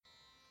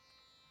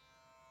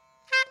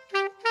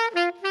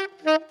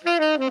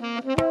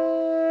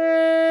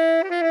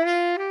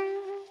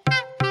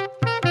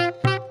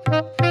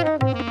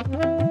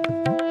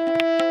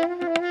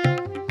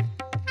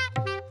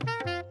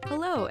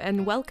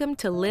welcome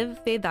to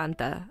Live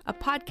Vedanta, a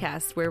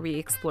podcast where we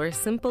explore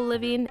simple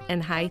living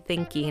and high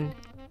thinking.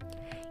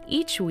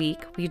 Each week,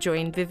 we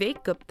join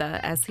Vivek Gupta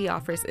as he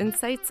offers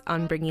insights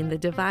on bringing the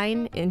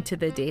divine into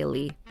the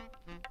daily.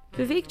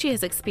 Vivekji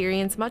has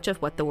experienced much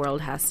of what the world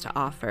has to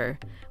offer,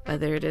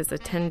 whether it is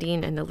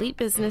attending an elite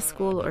business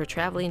school or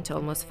traveling to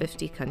almost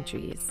 50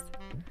 countries.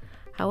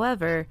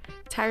 However,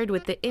 tired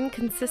with the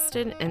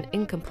inconsistent and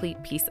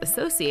incomplete peace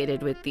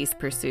associated with these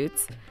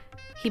pursuits,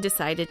 he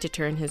decided to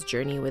turn his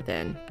journey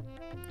within.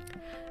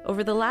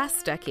 Over the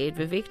last decade,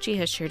 Vivekji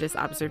has shared his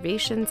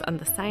observations on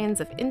the science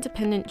of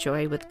independent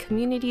joy with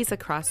communities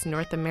across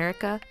North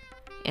America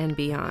and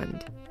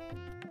beyond.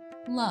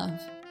 Love.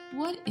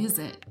 What is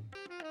it?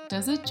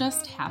 Does it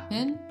just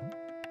happen?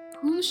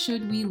 Who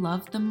should we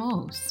love the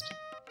most?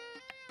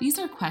 These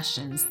are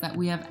questions that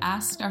we have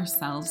asked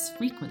ourselves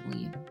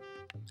frequently.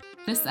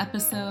 This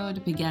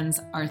episode begins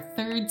our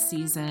third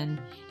season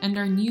and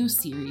our new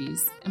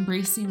series,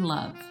 Embracing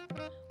Love,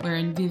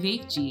 wherein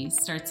Vivekji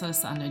starts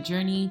us on a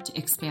journey to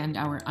expand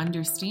our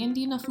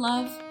understanding of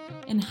love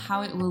and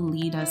how it will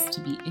lead us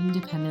to be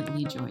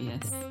independently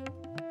joyous.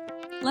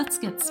 Let's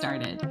get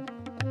started.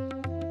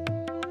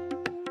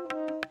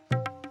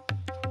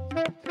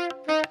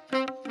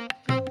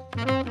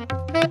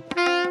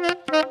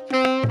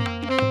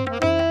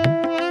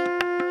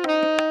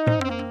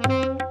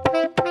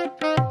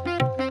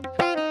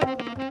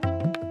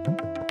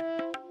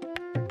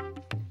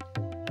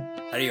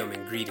 Hariom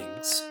and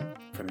greetings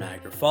from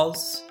Niagara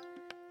Falls.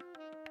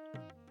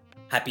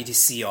 Happy to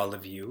see all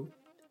of you.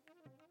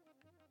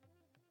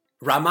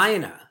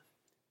 Ramayana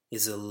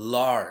is a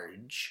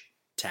large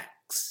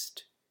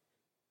text,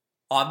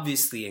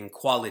 obviously in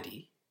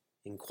quality,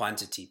 in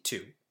quantity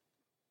too.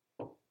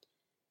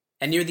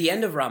 And near the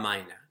end of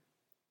Ramayana,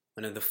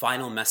 one of the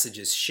final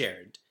messages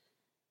shared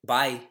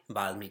by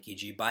Valmiki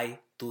ji, by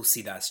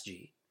Tulsidas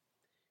ji,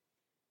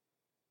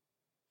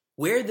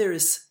 where there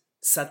is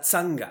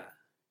satsanga,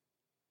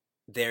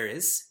 there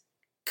is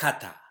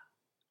katha.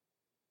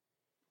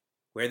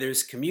 Where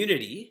there's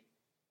community,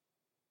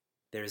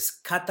 there's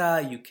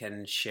katha you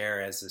can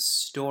share as a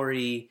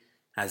story,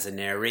 as a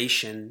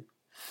narration.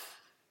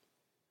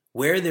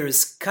 Where there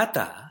is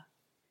katha,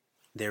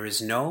 there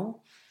is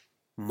no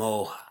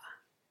moha.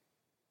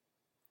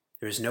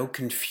 There is no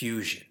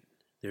confusion.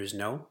 There is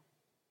no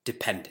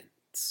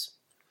dependence.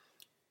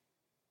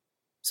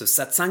 So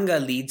satsanga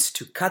leads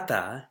to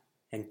katha,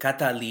 and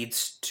katha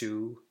leads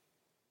to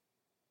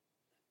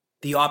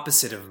the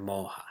opposite of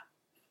moha.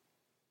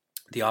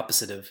 The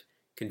opposite of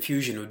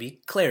confusion would be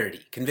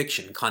clarity,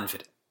 conviction,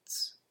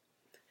 confidence.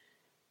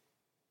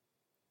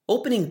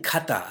 Opening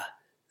katha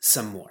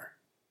some more,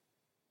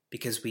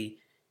 because we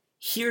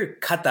hear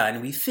katha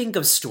and we think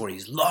of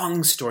stories,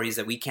 long stories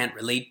that we can't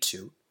relate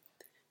to.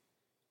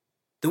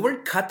 The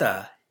word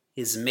katha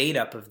is made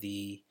up of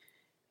the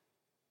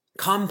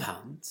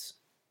compounds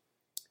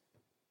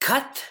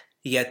kat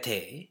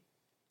yate,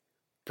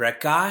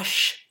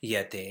 prakash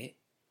yate,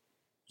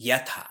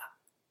 yatha.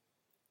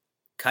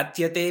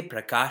 Katyate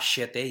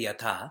prakashyate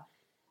yatha.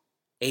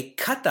 A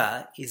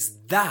katha is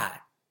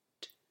that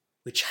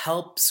which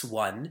helps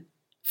one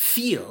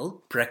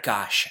feel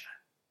prakasha.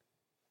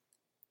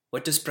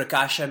 What does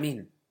prakasha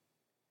mean?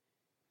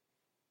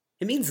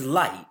 It means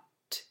light.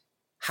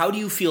 How do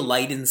you feel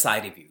light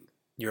inside of you?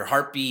 Your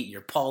heartbeat,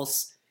 your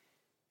pulse.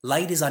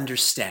 Light is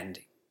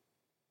understanding.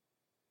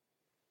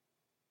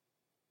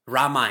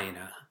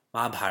 Ramayana,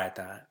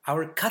 Mahabharata,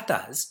 our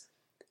kathas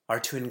are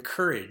to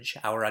encourage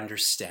our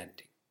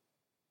understanding.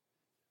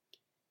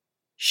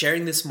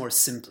 Sharing this more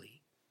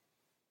simply,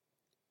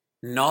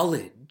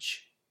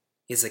 knowledge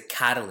is a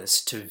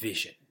catalyst to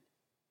vision.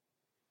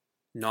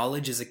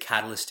 Knowledge is a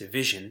catalyst to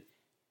vision,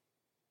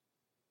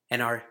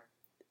 and our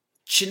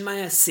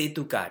Chinmaya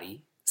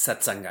Setukari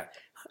Satsanga,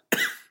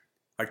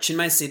 our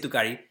Chinmaya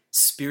Setukari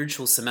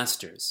spiritual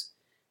semesters,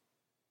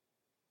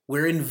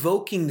 we're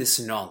invoking this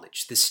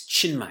knowledge, this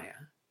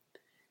Chinmaya,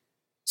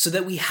 so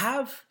that we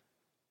have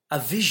a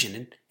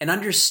vision, an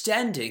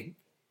understanding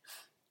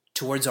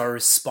towards our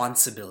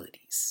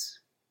responsibilities.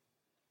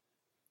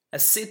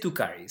 As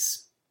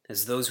Setukaris,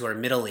 as those who are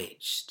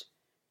middle-aged,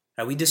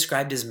 are we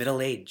described as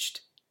middle-aged?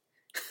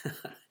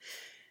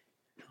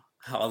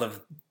 all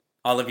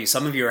of you,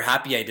 some of you are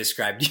happy I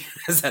described you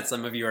as that,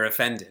 some of you are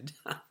offended.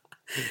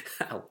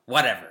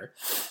 Whatever.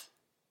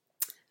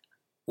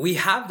 We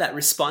have that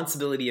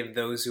responsibility of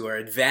those who are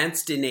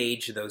advanced in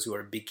age, those who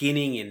are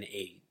beginning in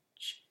age.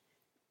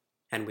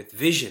 And with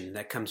vision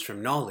that comes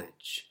from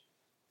knowledge,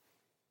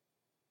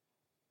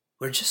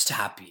 we're just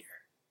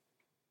happier.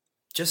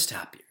 Just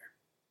happier.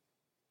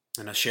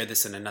 And I'll share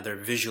this in another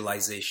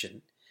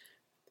visualization.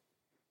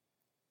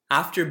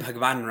 After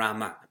Bhagwan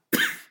Rama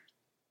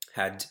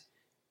had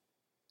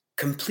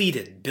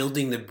completed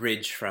building the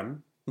bridge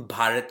from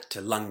Bharat to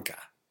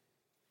Lanka,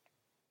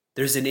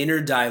 there's an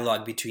inner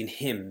dialogue between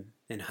him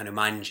and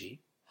Hanumanji.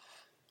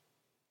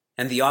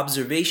 And the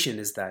observation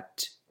is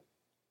that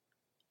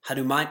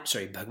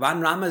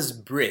Bhagwan Rama's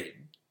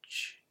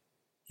bridge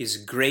is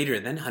greater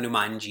than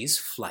Hanumanji's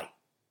flight.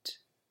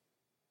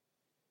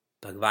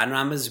 Bhagwan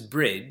Rama's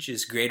bridge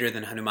is greater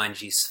than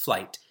Hanumanji's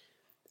flight.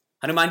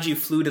 Hanumanji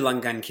flew to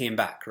Lanka and came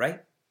back,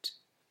 right?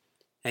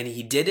 And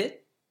he did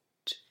it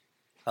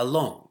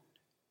alone.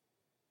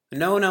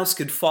 No one else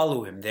could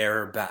follow him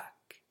there or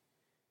back.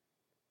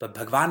 But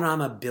Bhagwan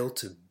Rama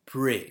built a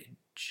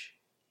bridge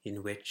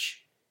in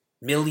which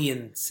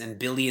millions and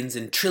billions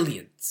and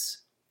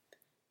trillions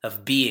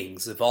of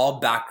beings of all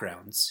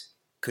backgrounds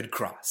could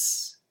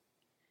cross.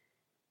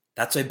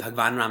 That's why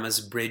Bhagwan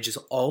Rama's bridge is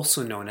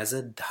also known as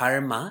a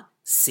Dharma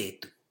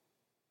Setu.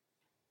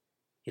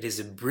 It is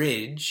a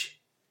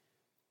bridge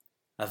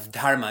of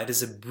Dharma. It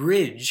is a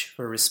bridge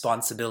for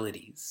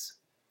responsibilities.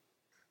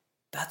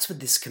 That's what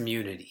this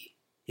community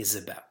is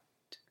about.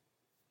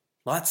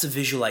 Lots of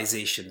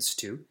visualizations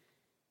too.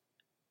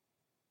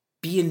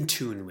 Be in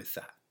tune with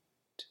that.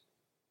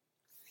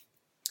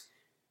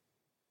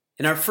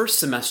 In our first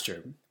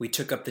semester, we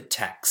took up the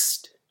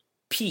text,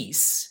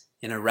 Peace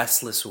in a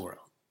Restless World.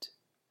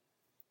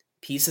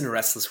 Peace in a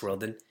Restless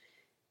World. And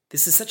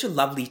this is such a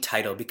lovely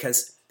title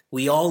because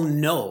we all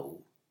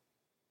know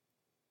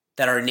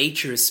that our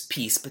nature is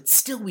peace, but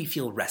still we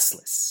feel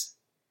restless.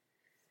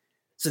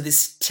 So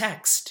this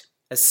text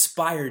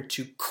aspired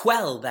to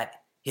quell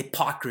that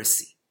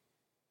hypocrisy,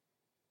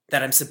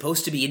 that I'm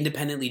supposed to be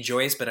independently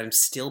joyous, but I'm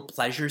still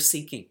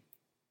pleasure-seeking.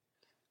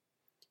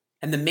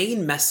 And the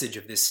main message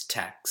of this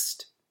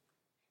text,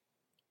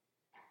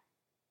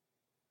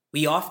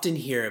 we often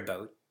hear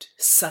about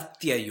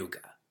Satya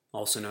Yuga,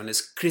 also known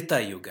as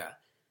Krita Yuga,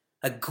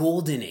 a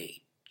golden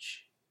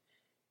age.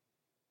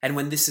 And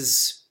when this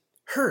is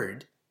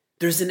heard,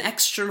 there's an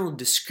external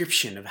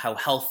description of how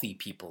healthy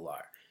people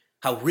are,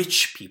 how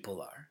rich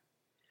people are,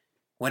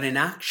 when in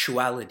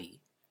actuality,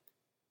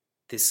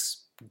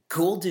 this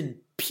golden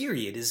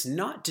period is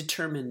not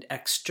determined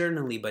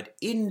externally but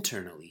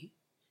internally,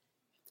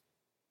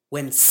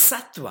 when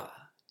sattva,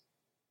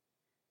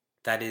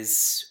 that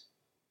is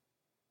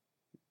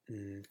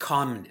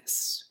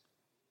calmness,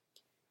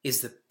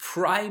 is the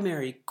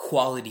primary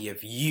quality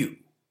of you,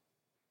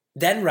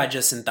 then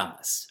rajas and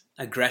tamas,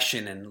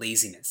 aggression and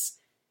laziness,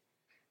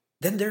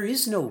 then there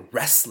is no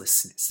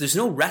restlessness. There's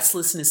no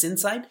restlessness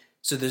inside,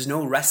 so there's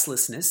no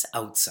restlessness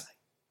outside.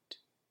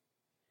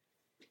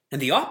 And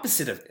the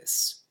opposite of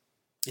this,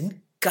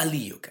 in Kali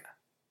Yuga,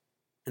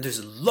 and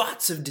there's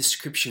lots of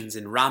descriptions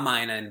in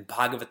Ramayana and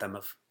Bhagavatam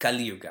of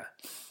Kali Yuga.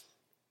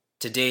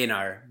 Today in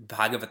our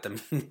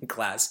Bhagavatam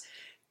class,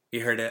 we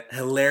heard a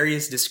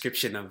hilarious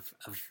description of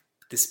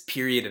this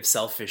period of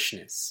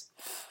selfishness.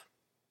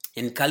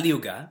 In Kali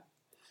Yuga,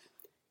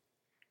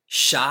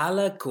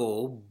 Shala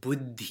ko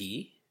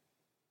buddhi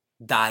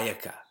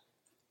dayaka,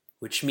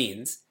 which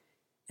means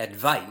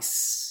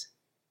advice,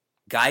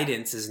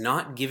 guidance is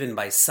not given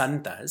by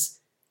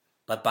santas,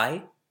 but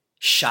by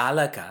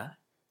shalaka,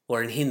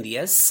 or in Hindi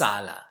as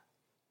Sala,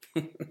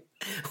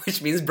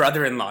 which means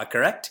brother-in-law,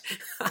 correct?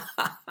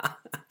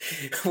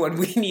 When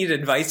we need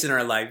advice in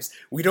our lives,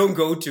 we don't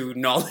go to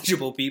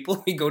knowledgeable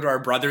people, we go to our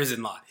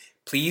brothers-in-law.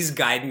 Please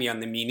guide me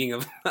on the meaning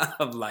of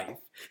life.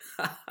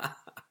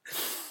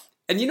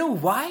 And you know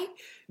why?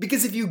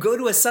 Because if you go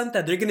to a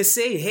Santa, they're going to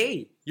say,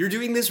 hey, you're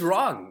doing this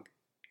wrong.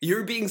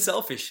 You're being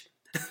selfish.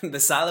 The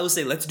Sala will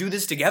say, let's do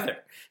this together.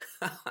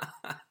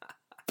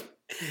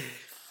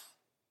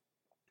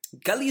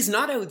 Kali is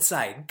not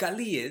outside.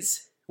 Kali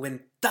is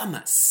when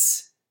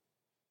tamas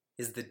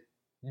is the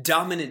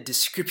dominant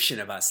description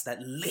of us,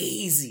 that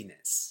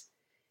laziness,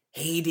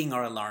 hating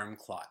our alarm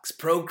clocks,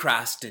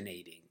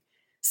 procrastinating,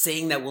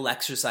 saying that we'll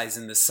exercise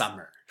in the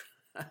summer,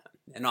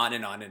 and on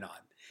and on and on.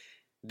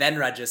 Then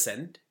Rajas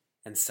and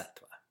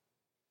Sattva.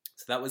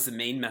 So that was the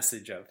main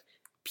message of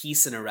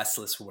Peace in a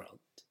Restless World.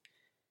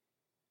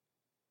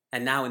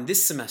 And now in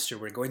this semester,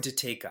 we're going to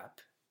take up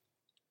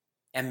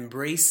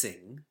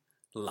Embracing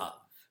Love.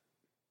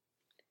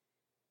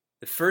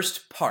 The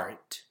first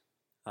part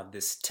of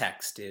this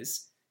text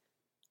is,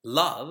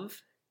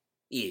 love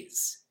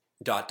is ...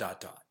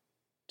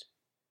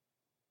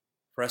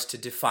 For us to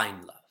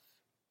define love.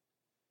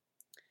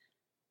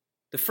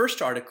 The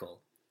first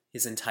article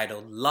is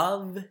entitled,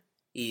 Love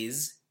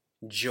is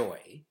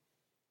Joy,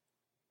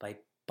 by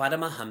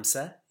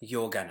Paramahamsa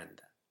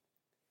Yogananda.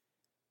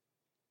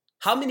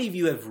 How many of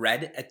you have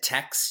read a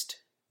text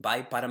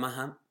by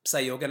Paramahamsa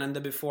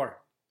Yogananda before?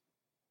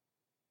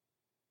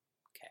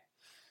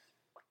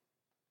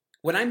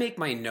 When I make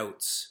my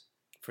notes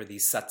for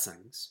these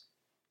satsangs,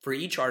 for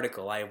each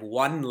article, I have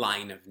one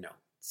line of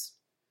notes.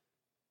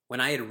 When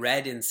I had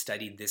read and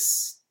studied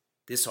this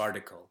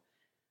article,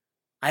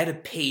 I had a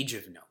page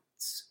of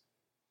notes.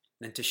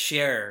 And to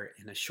share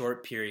in a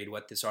short period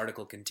what this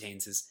article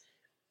contains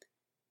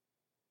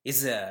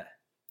is a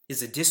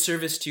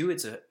disservice to you.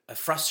 It's a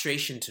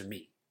frustration to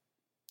me.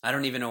 I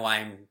don't even know why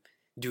I'm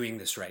doing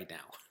this right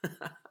now.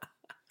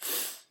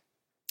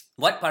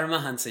 What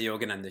Paramahansa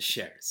Yogananda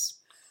shares.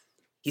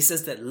 He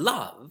says that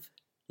love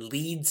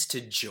leads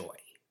to joy.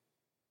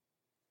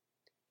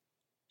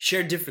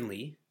 Shared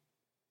differently,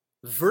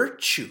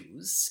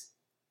 virtues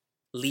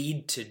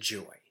lead to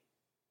joy.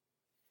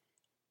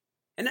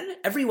 And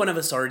every one of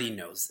us already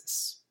knows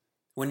this.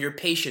 When you're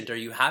patient, are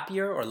you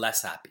happier or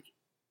less happy?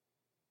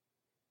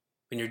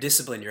 When you're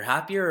disciplined, you're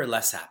happier or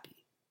less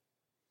happy?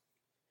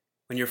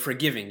 When you're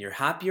forgiving, you're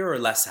happier or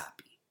less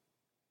happy?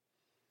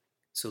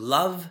 So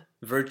love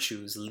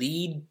virtues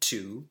lead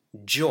to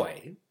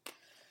joy.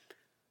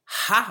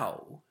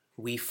 How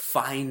we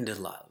find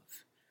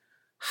love,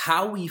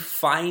 how we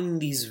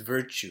find these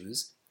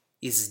virtues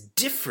is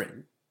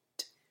different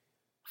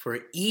for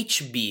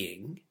each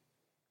being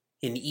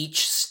in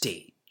each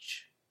stage.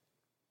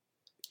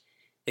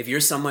 If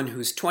you're someone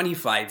who's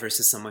 25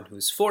 versus someone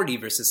who's 40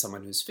 versus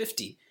someone who's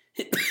 50,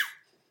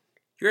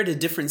 you're at a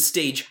different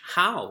stage.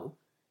 How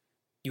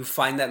you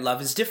find that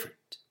love is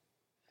different.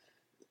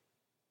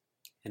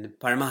 And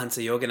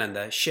Paramahansa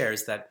Yogananda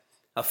shares that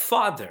a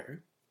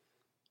father,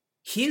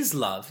 his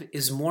love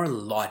is more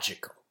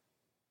logical,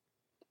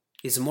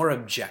 is more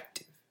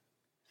objective.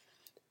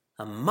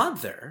 A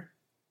mother,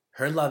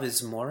 her love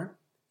is more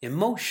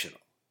emotional,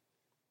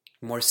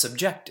 more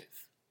subjective.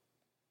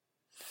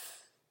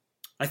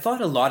 I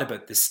thought a lot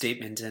about this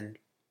statement, and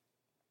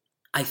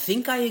I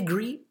think I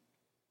agree,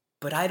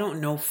 but I don't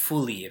know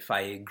fully if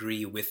I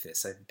agree with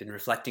this. I've been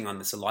reflecting on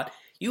this a lot.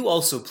 You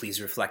also please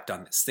reflect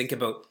on this. Think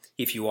about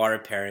if you are a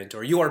parent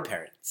or your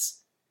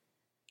parents.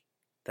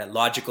 That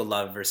logical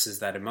love versus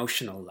that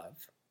emotional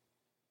love.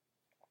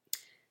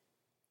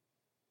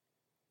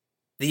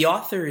 The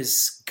author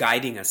is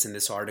guiding us in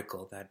this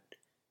article that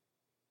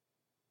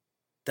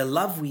the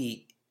love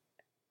we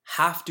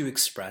have to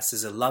express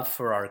is a love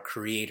for our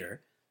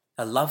Creator,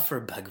 a love for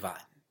Bhagwan.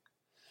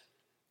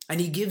 And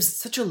he gives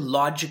such a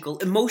logical,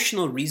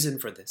 emotional reason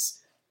for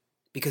this.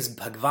 Because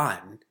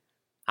Bhagwan,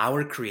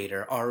 our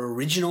Creator, our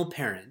original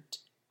parent,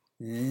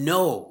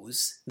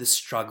 knows the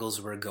struggles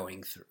we're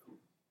going through.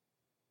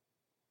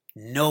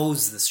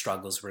 Knows the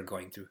struggles we're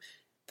going through.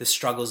 The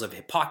struggles of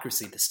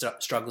hypocrisy, the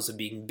struggles of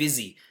being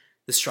busy,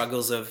 the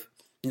struggles of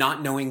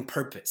not knowing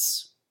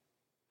purpose.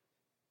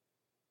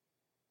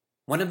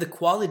 One of the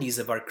qualities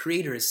of our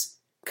Creator is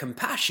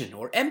compassion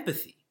or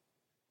empathy.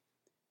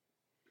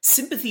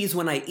 Sympathy is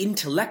when I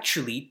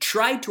intellectually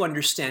try to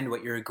understand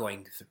what you're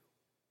going through.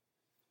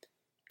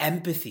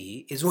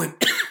 Empathy is when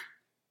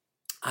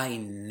I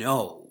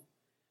know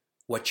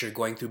what you're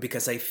going through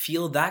because I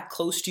feel that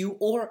close to you,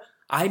 or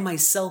I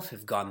myself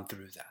have gone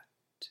through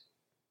that.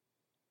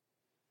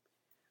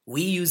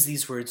 We use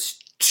these words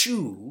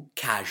too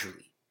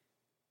casually.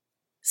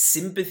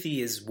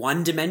 Sympathy is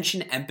one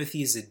dimension,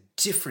 empathy is a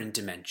different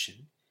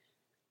dimension.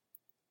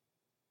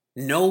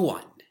 No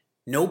one,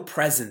 no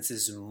presence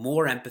is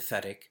more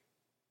empathetic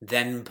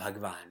than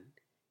Bhagwan.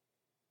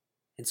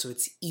 And so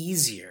it's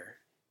easier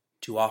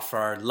to offer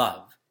our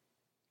love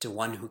to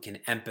one who can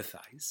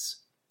empathize.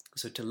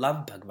 So to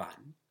love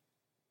Bhagwan.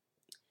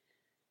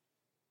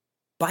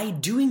 By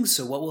doing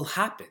so, what will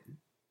happen?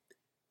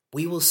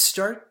 We will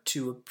start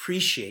to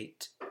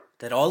appreciate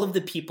that all of the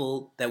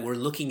people that we're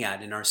looking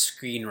at in our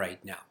screen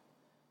right now,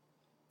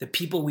 the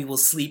people we will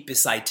sleep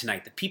beside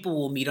tonight, the people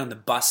we'll meet on the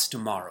bus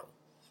tomorrow,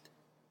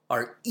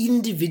 are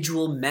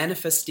individual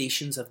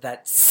manifestations of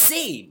that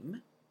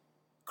same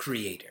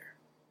Creator,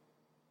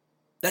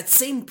 that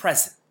same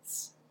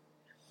presence.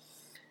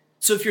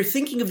 So if you're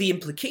thinking of the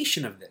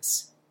implication of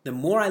this, the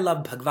more I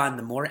love Bhagwan,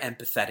 the more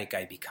empathetic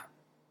I become.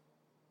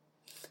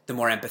 The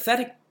more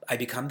empathetic I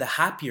become, the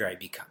happier I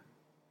become.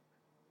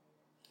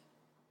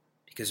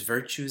 Because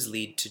virtues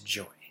lead to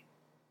joy.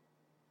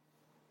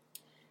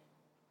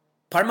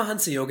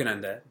 Paramahansa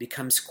Yogananda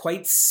becomes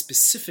quite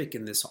specific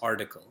in this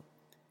article,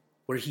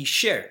 where he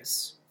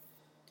shares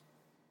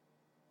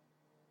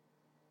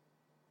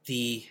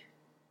the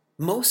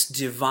most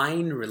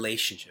divine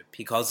relationship,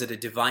 he calls it a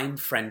divine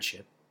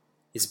friendship,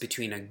 is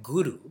between a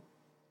guru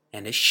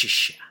and a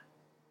shishya.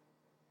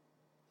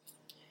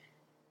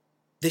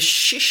 The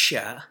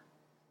shishya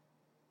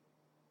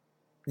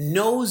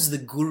knows the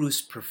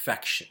guru's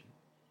perfection,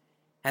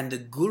 and the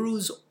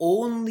guru's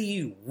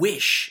only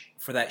wish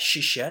for that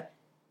shishya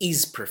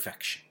is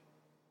perfection.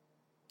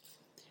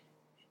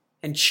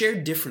 And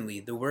shared differently,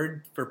 the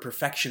word for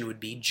perfection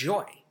would be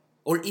joy,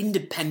 or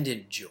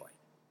independent joy.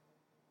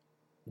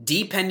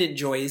 Dependent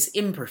joy is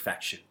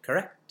imperfection,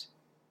 correct?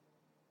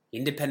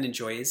 Independent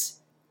joy is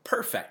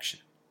perfection.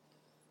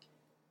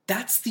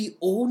 That's the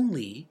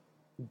only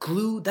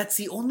glue, that's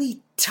the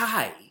only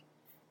tie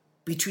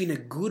between a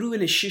guru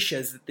and a shishya,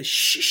 is that the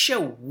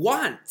shishya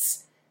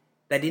wants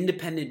that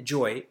independent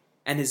joy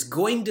and is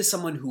going to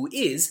someone who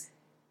is,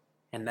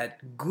 and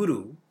that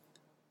guru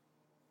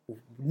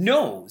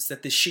knows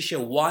that the shishya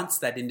wants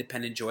that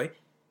independent joy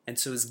and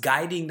so is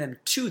guiding them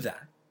to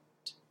that.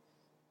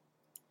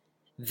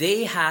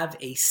 They have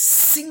a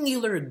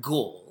singular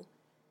goal,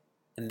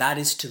 and that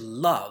is to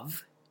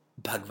love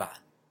Bhagwan.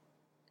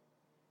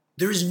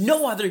 There is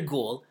no other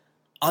goal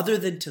other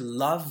than to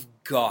love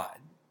God.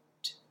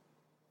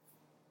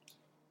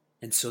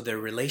 And so their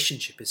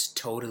relationship is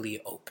totally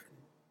open.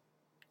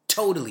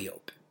 Totally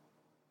open.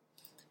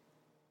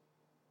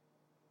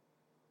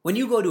 When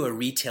you go to a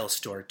retail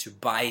store to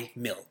buy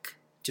milk,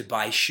 to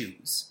buy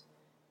shoes,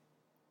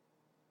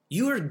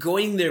 you are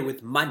going there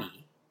with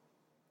money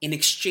in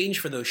exchange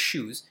for those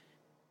shoes,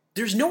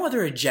 there's no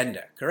other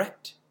agenda,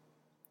 correct?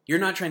 You're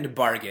not trying to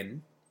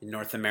bargain in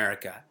North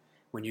America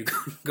when you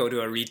go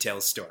to a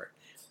retail store.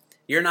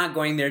 You're not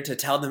going there to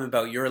tell them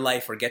about your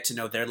life or get to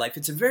know their life.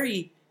 It's a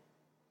very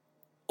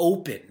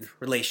open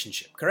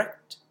relationship,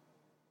 correct?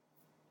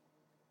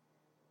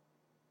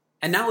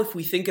 And now if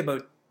we think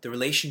about the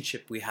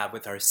relationship we have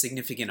with our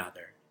significant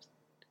other,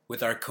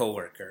 with our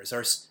coworkers,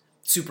 our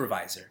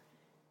supervisor,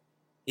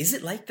 is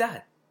it like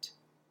that?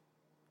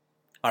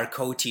 Our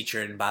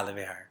co-teacher in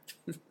Balavihar.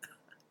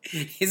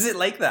 Is it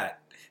like that?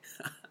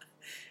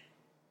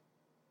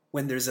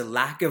 When there's a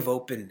lack of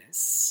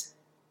openness,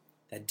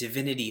 that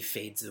divinity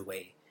fades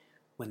away.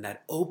 When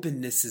that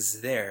openness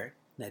is there,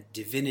 that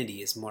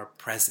divinity is more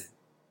present.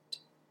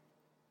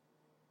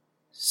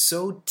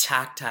 So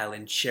tactile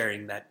in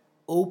sharing that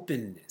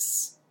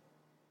openness.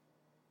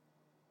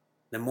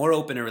 The more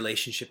open a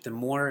relationship, the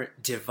more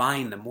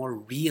divine, the more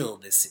real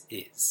this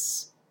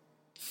is.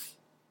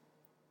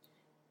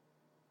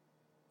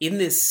 In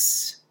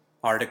this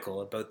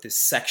article about this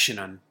section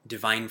on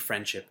divine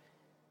friendship,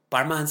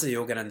 Paramahansa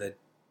Yogananda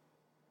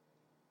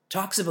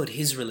talks about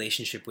his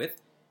relationship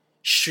with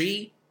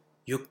Sri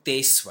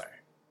Yukteswar.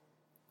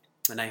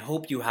 And I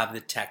hope you have the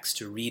text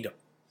to read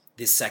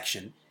this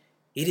section.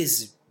 It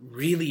is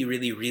really,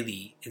 really,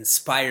 really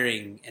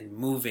inspiring and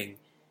moving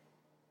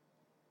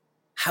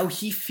how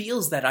he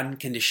feels that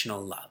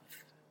unconditional love.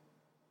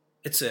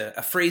 It's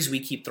a phrase we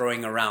keep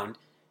throwing around.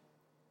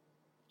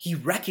 He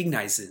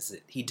recognizes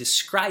it. He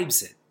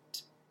describes it.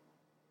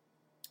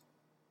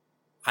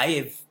 I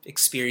have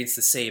experienced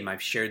the same.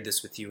 I've shared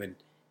this with you in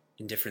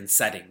different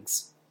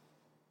settings.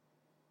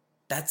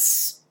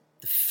 That's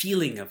the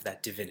feeling of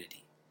that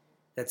divinity.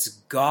 That's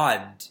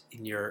God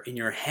in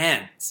your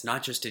hands,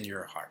 not just in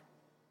your heart.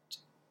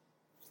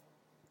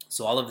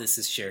 So all of this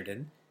is shared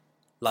in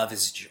Love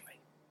is Joy.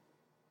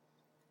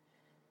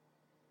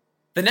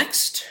 The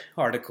next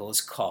article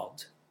is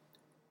called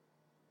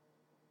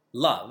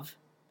Love,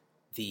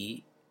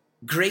 the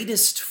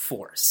Greatest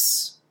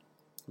Force.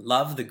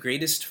 Love, the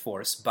Greatest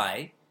Force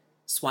by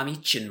Swami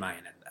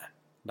Chinmayananda,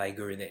 by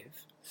Gurudev.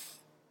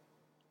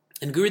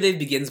 And Gurudev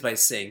begins by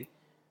saying,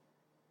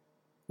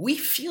 we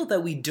feel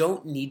that we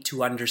don't need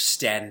to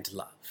understand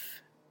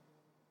love.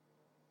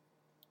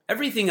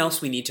 Everything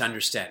else we need to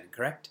understand,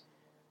 correct?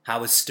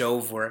 How a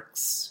stove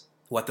works,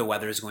 what the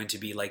weather is going to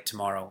be like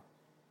tomorrow,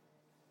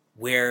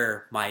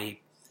 where my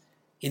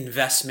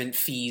investment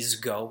fees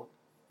go.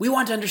 We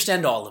want to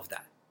understand all of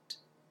that.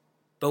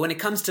 But when it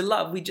comes to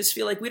love, we just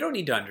feel like we don't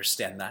need to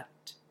understand that.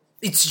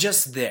 It's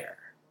just there.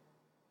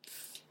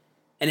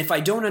 And if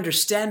I don't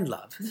understand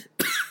love,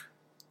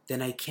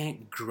 then I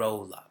can't grow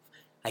love.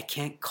 I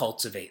can't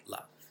cultivate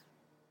love.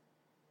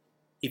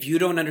 If you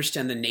don't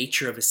understand the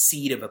nature of a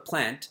seed of a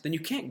plant, then you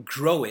can't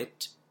grow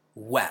it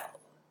well.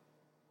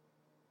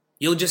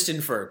 You'll just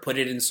infer, put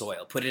it in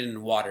soil, put it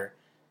in water.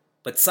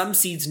 But some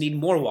seeds need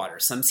more water,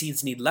 some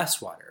seeds need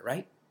less water,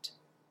 right?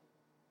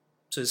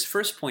 So his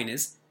first point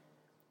is,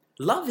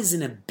 love is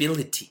an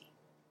ability.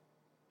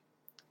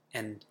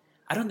 And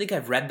I don't think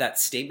I've read that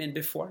statement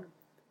before.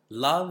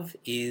 Love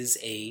is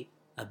an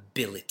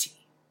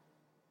ability.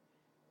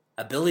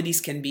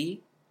 Abilities can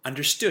be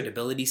understood.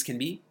 Abilities can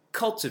be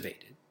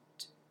cultivated.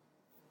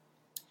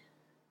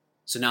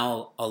 So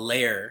now I'll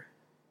layer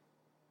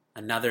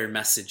another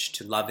message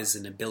to love as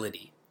an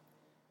ability.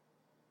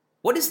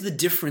 What is the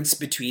difference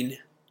between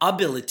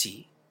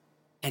ability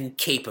and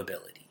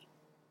capability?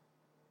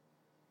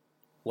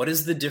 What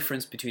is the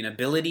difference between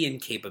ability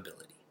and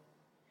capability?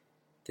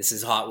 This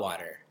is hot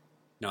water,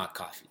 not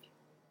coffee.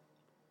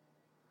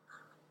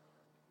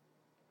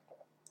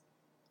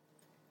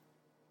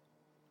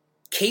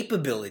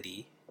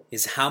 Capability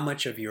is how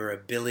much of your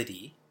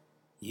ability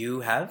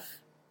you have.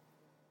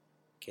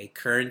 Okay,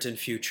 current and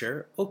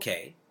future,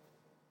 okay.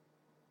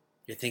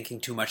 You're thinking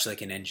too much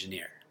like an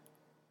engineer.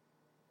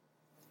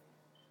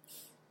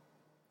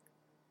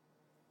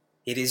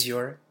 It is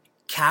your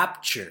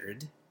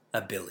captured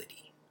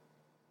ability.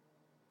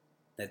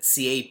 That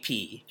CAP,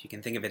 if you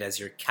can think of it as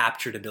your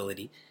captured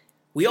ability.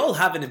 We all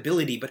have an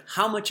ability, but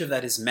how much of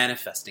that is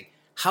manifesting?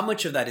 How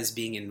much of that is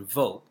being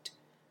invoked?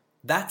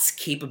 That's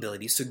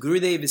capability. So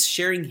Gurudev is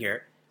sharing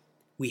here,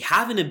 we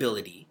have an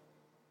ability.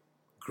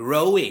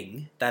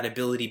 Growing that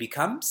ability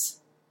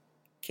becomes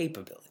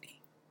capability.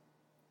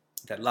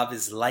 That love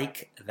is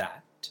like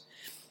that.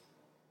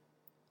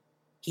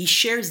 He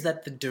shares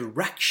that the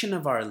direction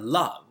of our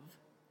love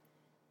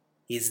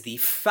is the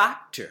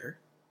factor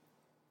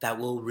that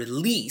will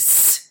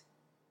release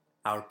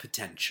our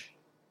potential.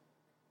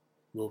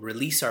 Will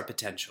release our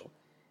potential.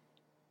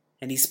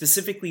 And he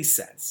specifically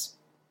says,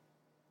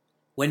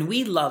 when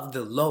we love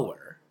the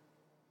lower,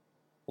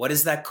 what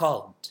is that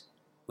called?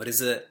 What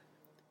is a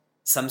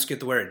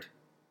Sanskrit word?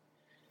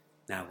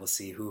 Now we'll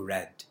see who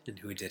read and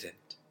who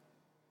didn't.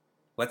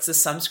 What's the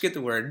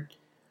Sanskrit word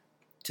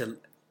to,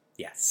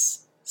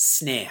 yes,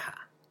 sneha.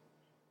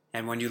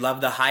 And when you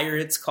love the higher,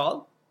 it's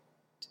called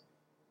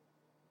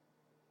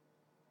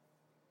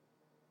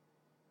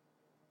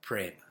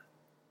prema.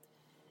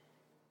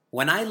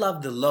 When I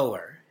love the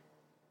lower,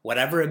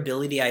 whatever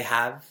ability I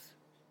have,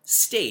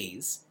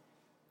 stays,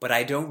 but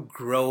I don't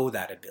grow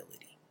that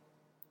ability.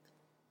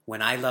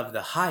 When I love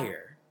the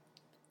higher,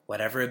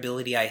 whatever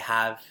ability I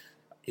have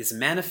is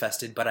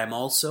manifested, but I'm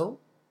also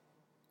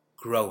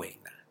growing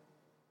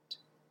that.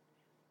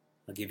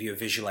 I'll give you a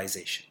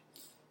visualization.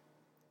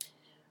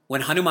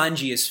 When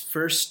Hanumanji is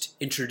first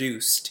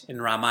introduced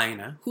in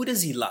Ramayana, who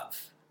does he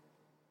love?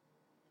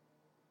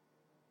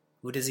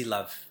 Who does he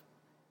love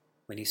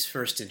when he's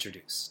first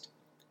introduced?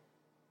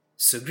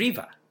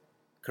 Sugriva,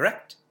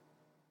 correct?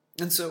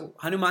 And so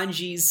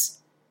Hanumanji's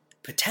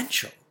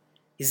potential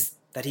is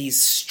that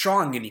he's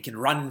strong and he can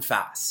run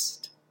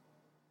fast.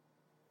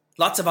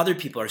 Lots of other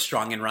people are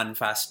strong and run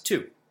fast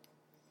too.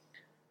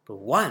 But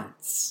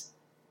once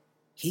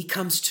he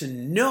comes to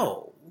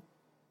know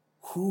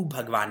who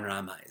Bhagwan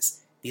Rama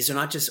is, these are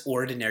not just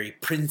ordinary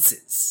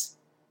princes.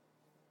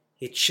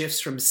 It shifts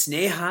from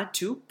sneha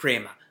to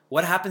prema.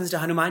 What happens to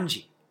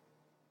Hanumanji?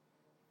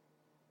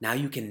 Now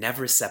you can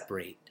never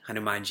separate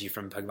Hanumanji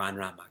from Bhagwan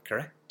Rama,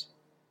 correct?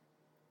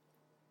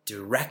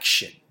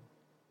 Direction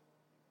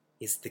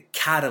is the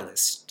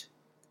catalyst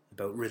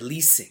about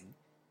releasing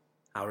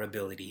our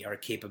ability, our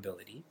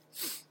capability.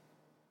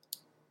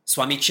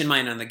 Swami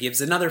Chinmayananda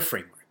gives another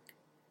framework.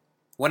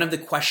 One of the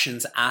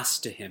questions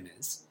asked to him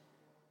is,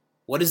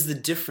 what is the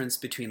difference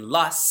between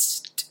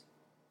lust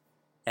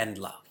and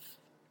love?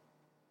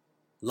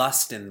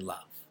 Lust and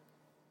love.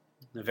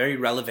 A very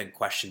relevant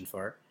question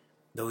for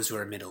those who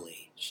are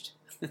middle-aged.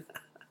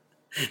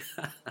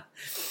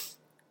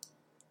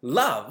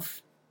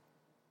 Love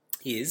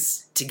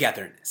is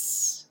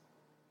togetherness.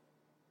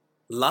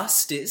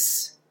 Lust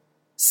is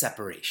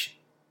separation.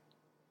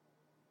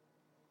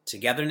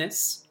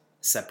 Togetherness,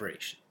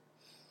 separation.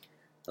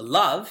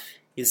 Love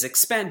is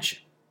expansion.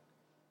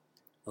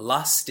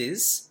 Lust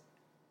is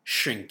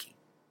shrinking.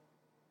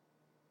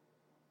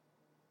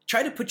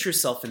 Try to put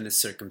yourself in this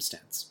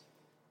circumstance.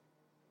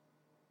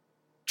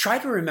 Try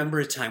to remember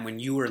a time when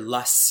you were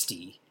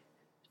lusty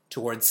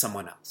towards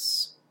someone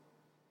else.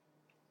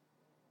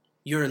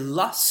 Your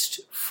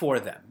lust for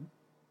them,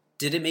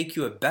 did it make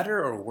you a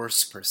better or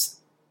worse person?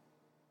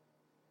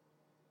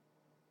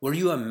 Were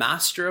you a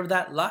master of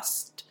that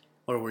lust,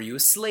 or were you a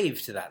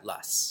slave to that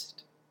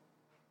lust?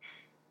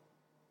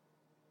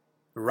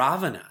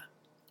 Ravana,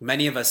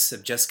 many of us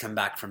have just come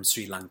back from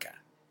Sri Lanka.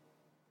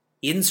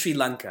 In Sri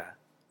Lanka,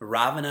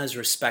 Ravana is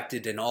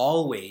respected in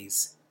all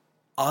ways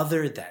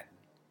other than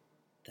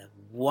the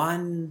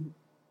one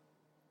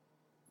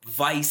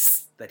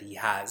vice that he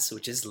has,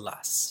 which is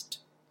lust.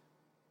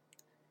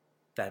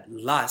 That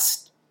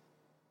lust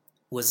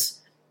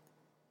was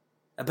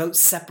about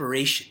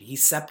separation. He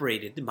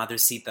separated Mother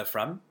Sita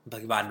from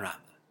Bhagwan Rama.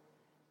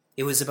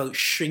 It was about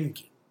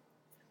shrinking.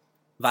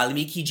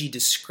 Valmiki Ji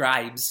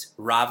describes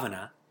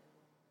Ravana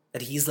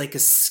that he's like a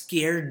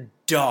scared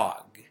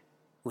dog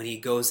when he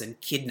goes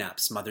and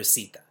kidnaps Mother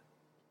Sita.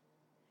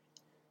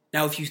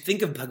 Now, if you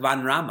think of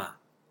Bhagwan Rama,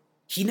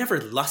 he never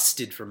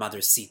lusted for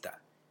Mother Sita.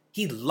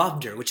 He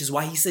loved her, which is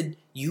why he said,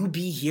 you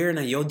be here in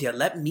Ayodhya,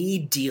 let me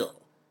deal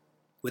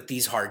with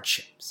these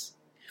hardships.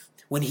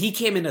 When he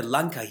came into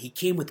Lanka, he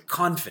came with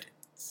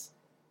confidence.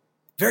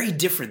 Very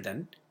different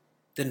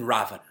than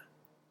Ravana.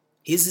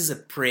 His is a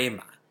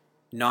prema,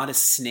 not a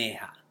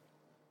sneha.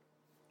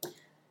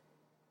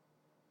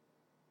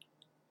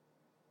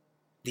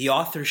 The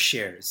author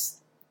shares,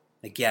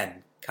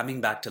 again,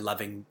 coming back to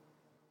loving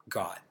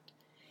God.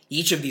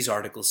 Each of these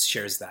articles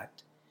shares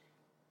that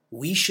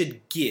we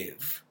should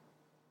give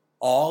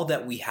all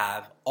that we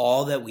have,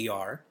 all that we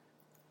are,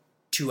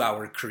 to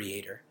our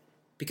Creator,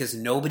 because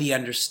nobody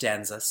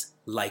understands us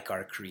like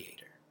our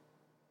Creator.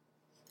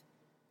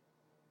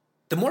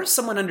 The more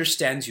someone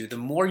understands you, the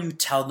more you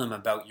tell them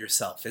about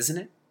yourself, isn't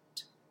it?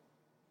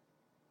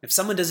 If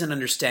someone doesn't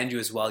understand you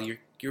as well,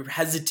 you're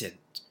hesitant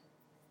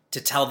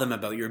to tell them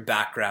about your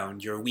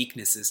background, your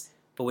weaknesses.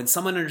 But when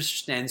someone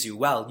understands you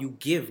well, you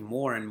give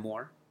more and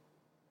more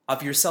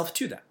of yourself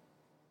to them.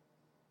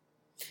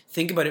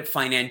 Think about it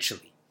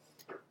financially.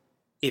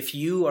 If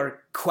you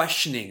are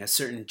questioning a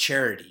certain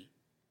charity,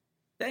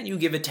 then you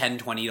give a $10,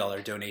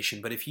 $20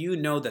 donation. But if you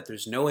know that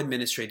there's no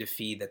administrative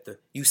fee, that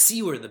you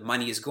see where the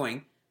money is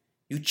going,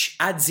 you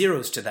add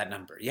zeros to that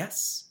number,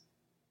 yes?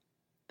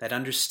 That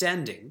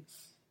understanding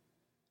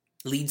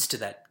leads to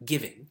that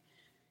giving.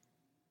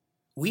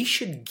 We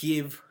should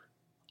give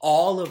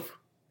all of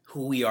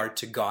who we are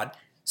to God,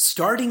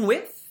 starting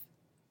with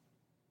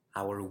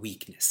our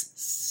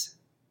weaknesses.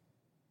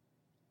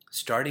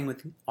 Starting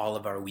with all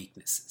of our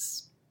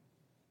weaknesses.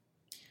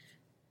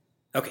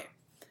 Okay,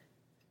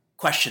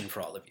 question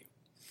for all of you.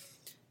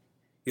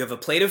 You have a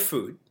plate of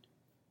food,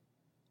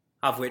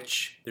 of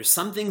which there's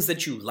some things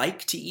that you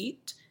like to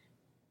eat,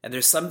 and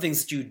there's some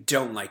things that you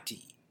don't like to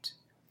eat.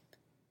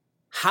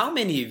 How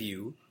many of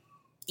you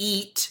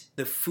eat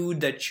the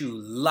food that you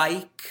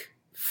like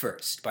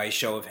first, by a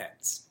show of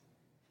hands?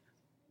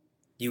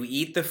 You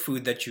eat the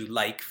food that you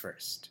like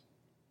first.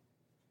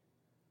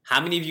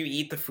 How many of you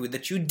eat the food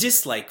that you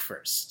dislike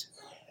first?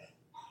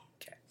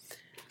 Okay.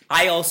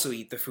 I also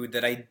eat the food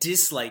that I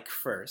dislike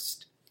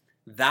first.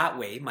 That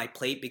way, my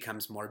plate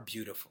becomes more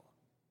beautiful.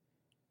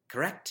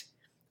 Correct?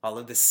 All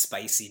of the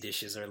spicy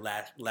dishes are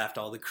left.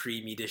 All the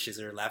creamy dishes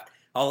are left.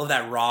 All of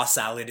that raw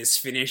salad is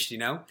finished,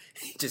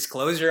 Just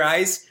close your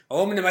eyes,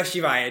 Om Namah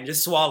Shivaya, and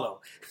just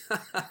swallow.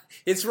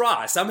 It's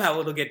raw. Somehow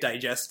it'll get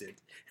digested.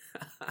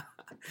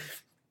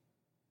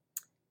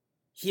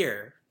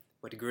 Here,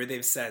 what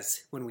Gurudev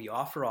says, when we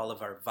offer all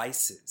of our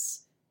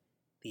vices,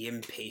 the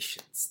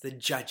impatience, the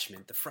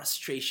judgment, the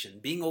frustration,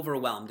 being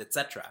overwhelmed,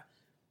 etc.,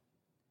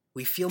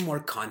 we feel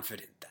more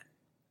confident then,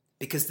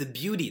 because the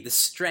beauty, the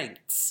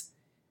strengths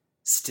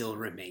still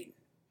remain.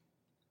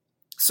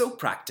 So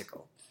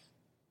practical.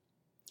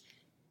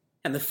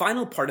 And the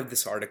final part of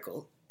this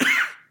article,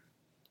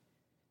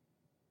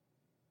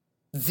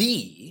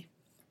 the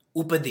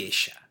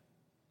upadesha,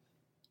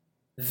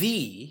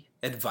 the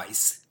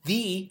advice,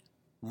 the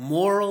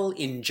moral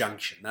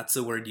injunction, that's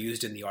the word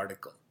used in the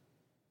article,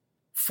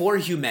 for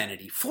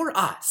humanity, for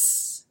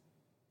us,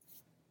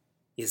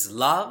 is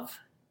love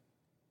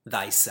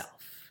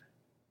thyself.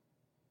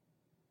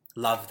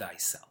 Love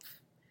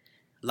thyself.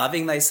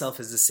 Loving thyself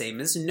is the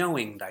same as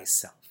knowing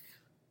thyself.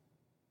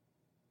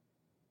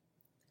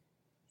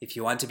 If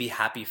you want to be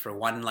happy for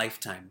one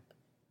lifetime,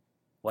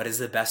 what is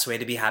the best way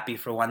to be happy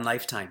for one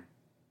lifetime?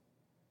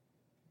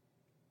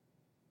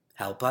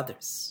 Help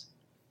others.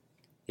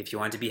 If you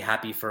want to be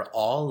happy for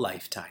all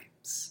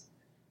lifetimes,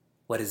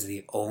 what is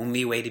the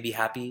only way to be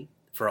happy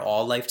for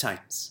all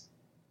lifetimes?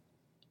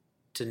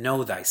 To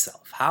know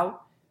thyself.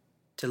 How?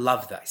 To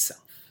love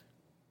thyself.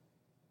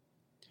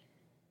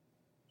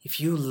 If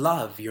you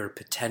love your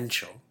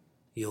potential,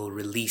 you'll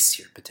release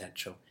your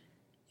potential.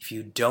 If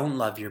you don't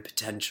love your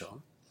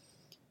potential,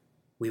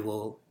 we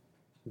will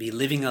be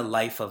living a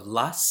life of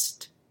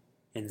lust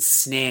and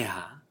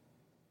sneha,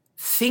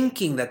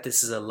 thinking that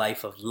this is a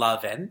life of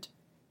love and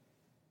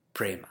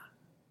prema.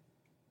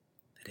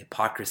 That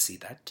hypocrisy,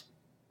 that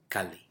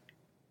kali.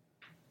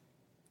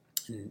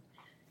 And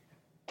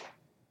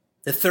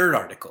the third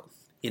article,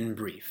 in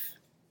brief,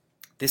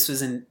 this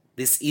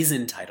is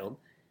entitled,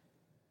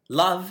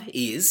 Love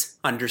is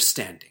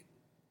Understanding.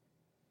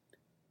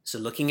 So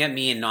looking at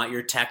me and not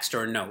your text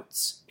or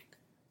notes,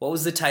 what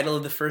was the title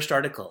of the first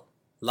article?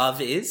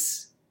 Love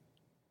is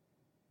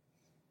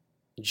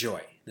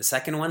joy. The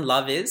second one,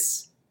 love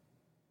is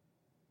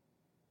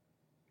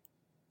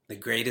the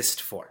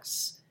greatest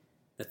force.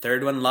 The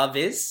third one, love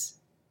is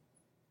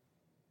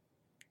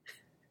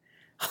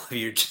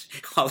you're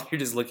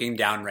just looking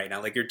down right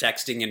now, like you're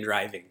texting and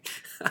driving.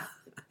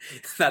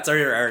 That's our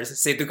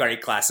Setukari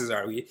classes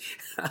are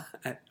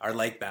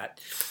like that.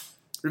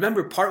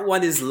 Remember, part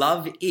one is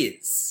love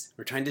is.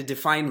 We're trying to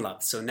define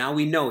love. So now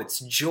we know it's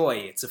joy,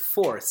 it's a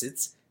force,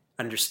 it's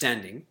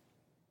understanding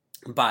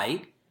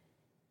by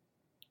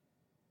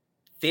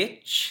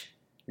Thich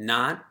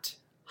Nhat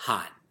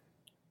Hanh.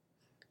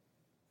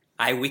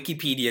 I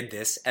Wikipedia'd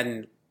this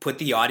and put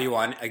the audio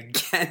on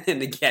again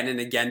and again and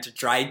again to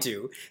try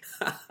to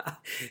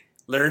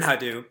learn how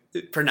to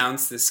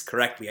pronounce this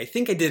correctly. I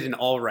think I did an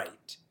all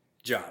right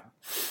job.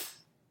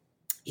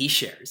 He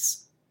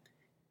shares,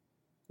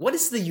 what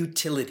is the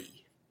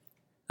utility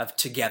of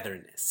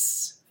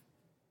togetherness?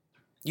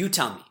 You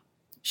tell me.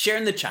 Share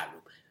in the chat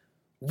room.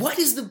 What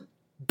is the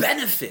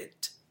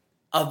benefit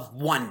of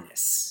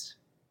oneness?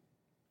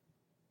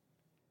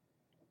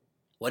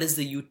 What is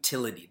the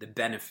utility, the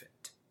benefit?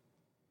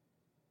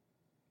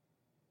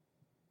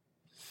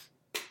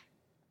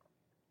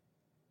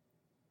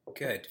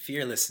 Good.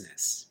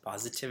 Fearlessness,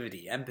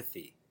 positivity,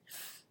 empathy,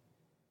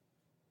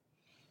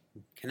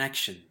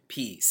 connection,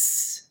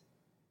 peace,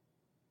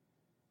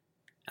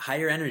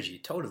 higher energy,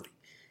 totally.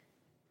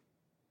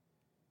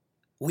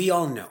 We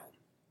all know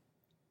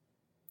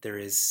there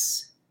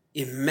is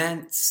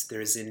intense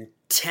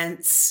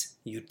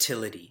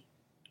utility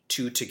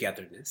to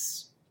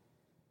togetherness.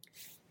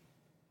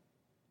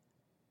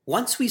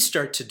 Once we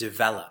start to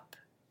develop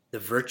the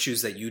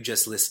virtues that you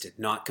just listed,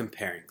 not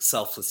comparing,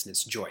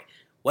 selflessness, joy,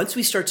 once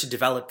we start to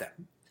develop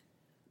them,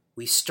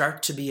 we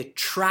start to be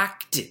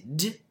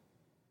attracted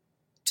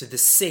to the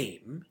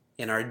same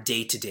in our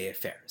day-to-day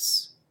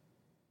affairs.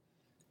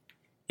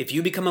 If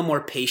you become a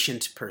more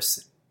patient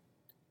person,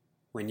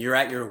 when you're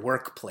at your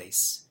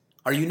workplace,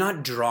 are you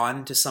not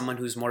drawn to someone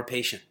who's more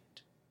patient?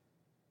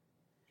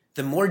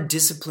 The more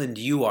disciplined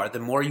you are,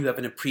 the more you have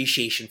an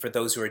appreciation for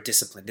those who are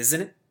disciplined,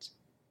 isn't it?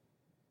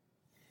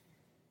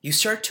 You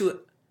start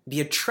to be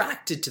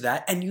attracted to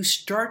that, and you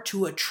start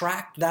to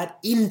attract that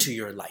into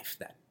your life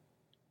then.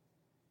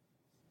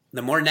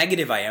 The more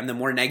negative I am, the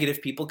more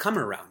negative people come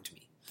around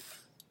me.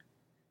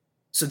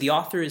 So the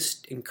author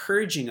is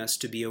encouraging us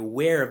to be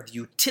aware of the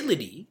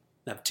utility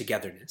of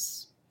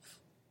togetherness.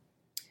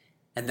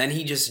 And then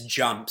he just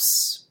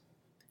jumps.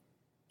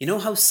 You know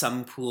how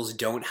some pools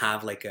don't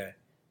have like a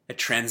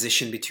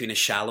transition between a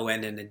shallow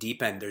end and a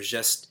deep end? There's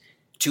just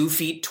 2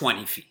 feet,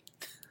 20 feet.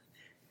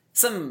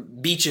 Some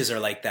beaches are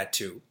like that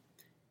too.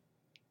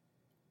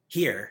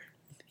 Here,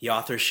 the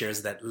author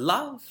shares that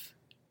love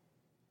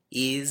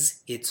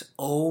is its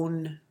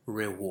own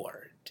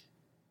reward.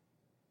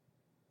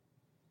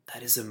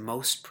 That is a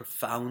most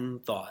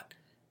profound thought.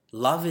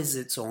 Love is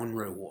its own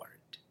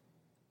reward.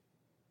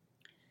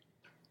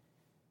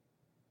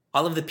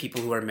 all of the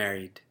people who are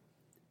married,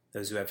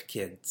 those who have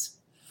kids,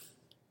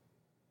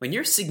 when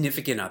your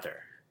significant other,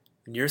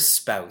 when your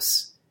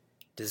spouse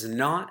does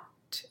not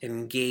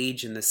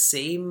engage in the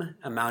same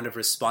amount of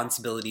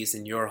responsibilities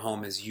in your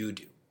home as you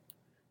do,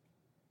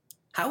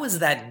 how is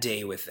that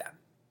day with them?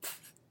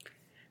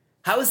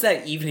 How is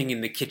that evening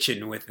in the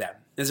kitchen with them?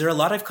 Is there a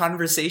lot of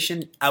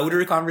conversation,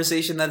 outer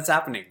conversation that's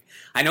happening?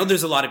 I know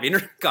there's a lot of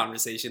inner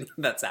conversation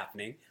that's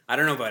happening. I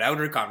don't know about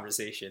outer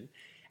conversation.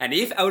 And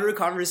if outer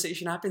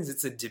conversation happens,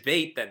 it's a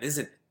debate then,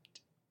 isn't it?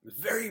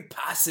 Very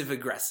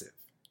passive-aggressive.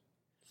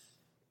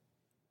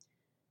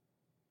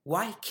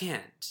 Why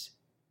can't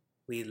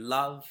we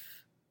love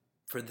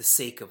for the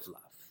sake of love?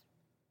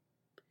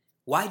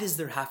 Why does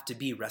there have to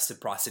be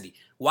reciprocity?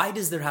 Why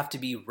does there have to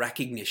be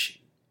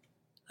recognition,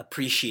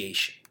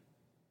 appreciation?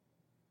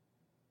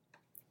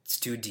 It's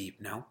too deep,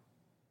 no?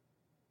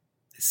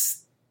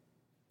 This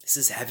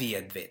is heavy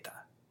Advaita.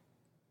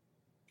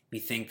 We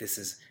think this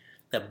is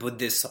a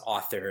Buddhist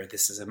author,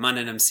 this is a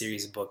Mananam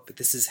series book, but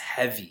this is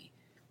heavy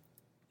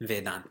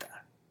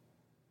Vedanta.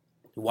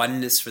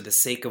 Oneness for the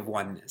sake of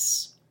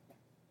oneness.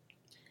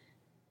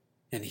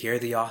 And here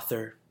the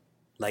author,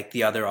 like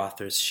the other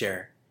authors,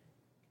 share,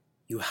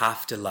 you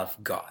have to love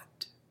God.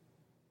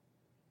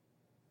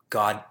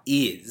 God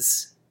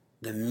is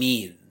the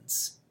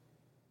means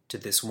to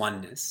this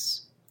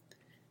oneness.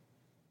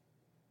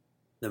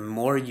 The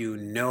more you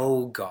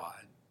know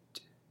God,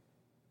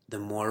 the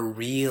more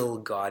real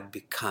God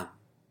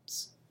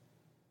becomes,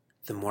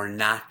 the more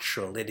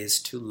natural it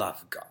is to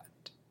love God.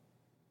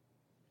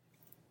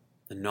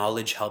 The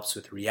knowledge helps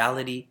with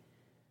reality.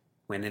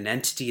 When an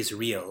entity is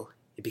real,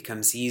 it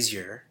becomes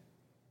easier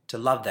to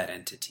love that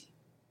entity.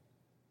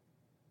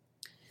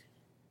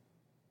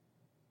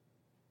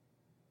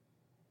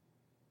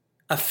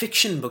 A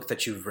fiction book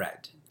that you've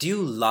read. Do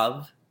you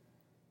love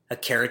a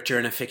character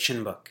in a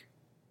fiction book?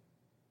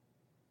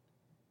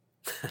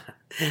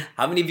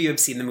 How many of you have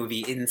seen the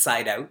movie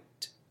Inside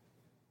Out?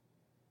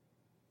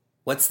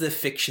 What's the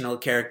fictional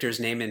character's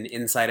name in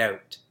Inside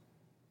Out?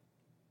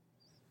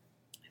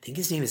 I think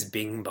his name is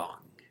Bing Bong.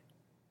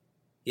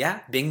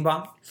 Yeah, Bing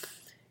Bong?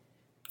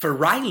 For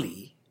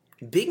Riley,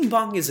 Bing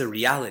Bong is a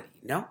reality,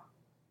 no?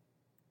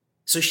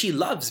 So she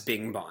loves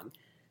Bing Bong.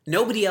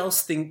 Nobody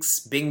else thinks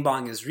Bing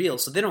Bong is real,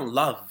 so they don't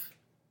love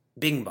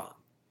Bing Bong.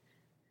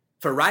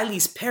 For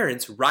Riley's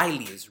parents,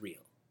 Riley is real.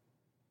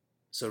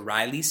 So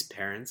Riley's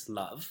parents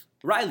love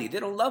Riley. They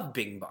don't love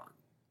Bing Bong.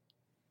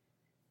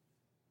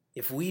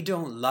 If we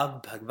don't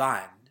love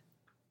Bhagwan,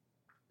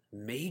 a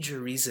major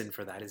reason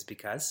for that is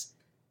because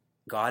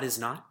God is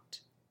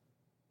not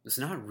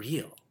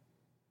real.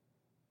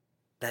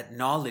 That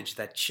knowledge,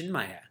 that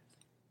Chinmaya,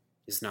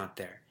 is not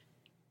there.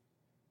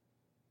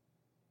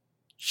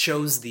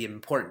 Shows the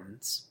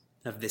importance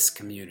of this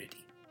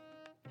community,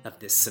 of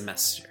this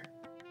semester.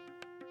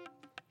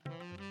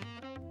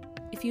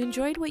 If you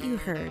enjoyed what you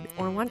heard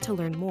or want to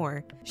learn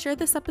more, share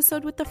this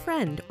episode with a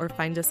friend or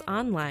find us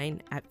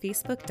online at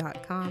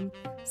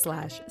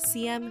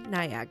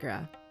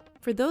facebook.com/cmniagara.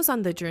 For those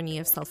on the journey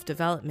of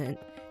self-development,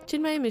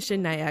 Chinmaya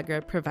Mission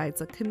Niagara provides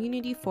a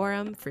community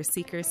forum for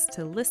seekers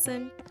to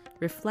listen,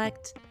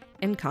 reflect,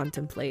 and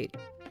contemplate.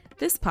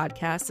 This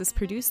podcast is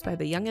produced by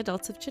the Young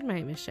Adults of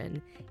Chinmaya Mission,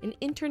 an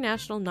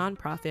international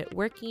nonprofit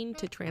working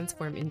to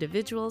transform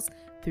individuals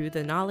through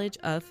the knowledge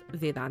of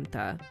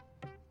Vedanta.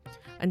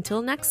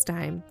 Until next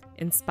time,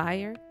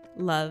 inspire,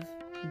 love,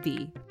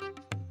 be.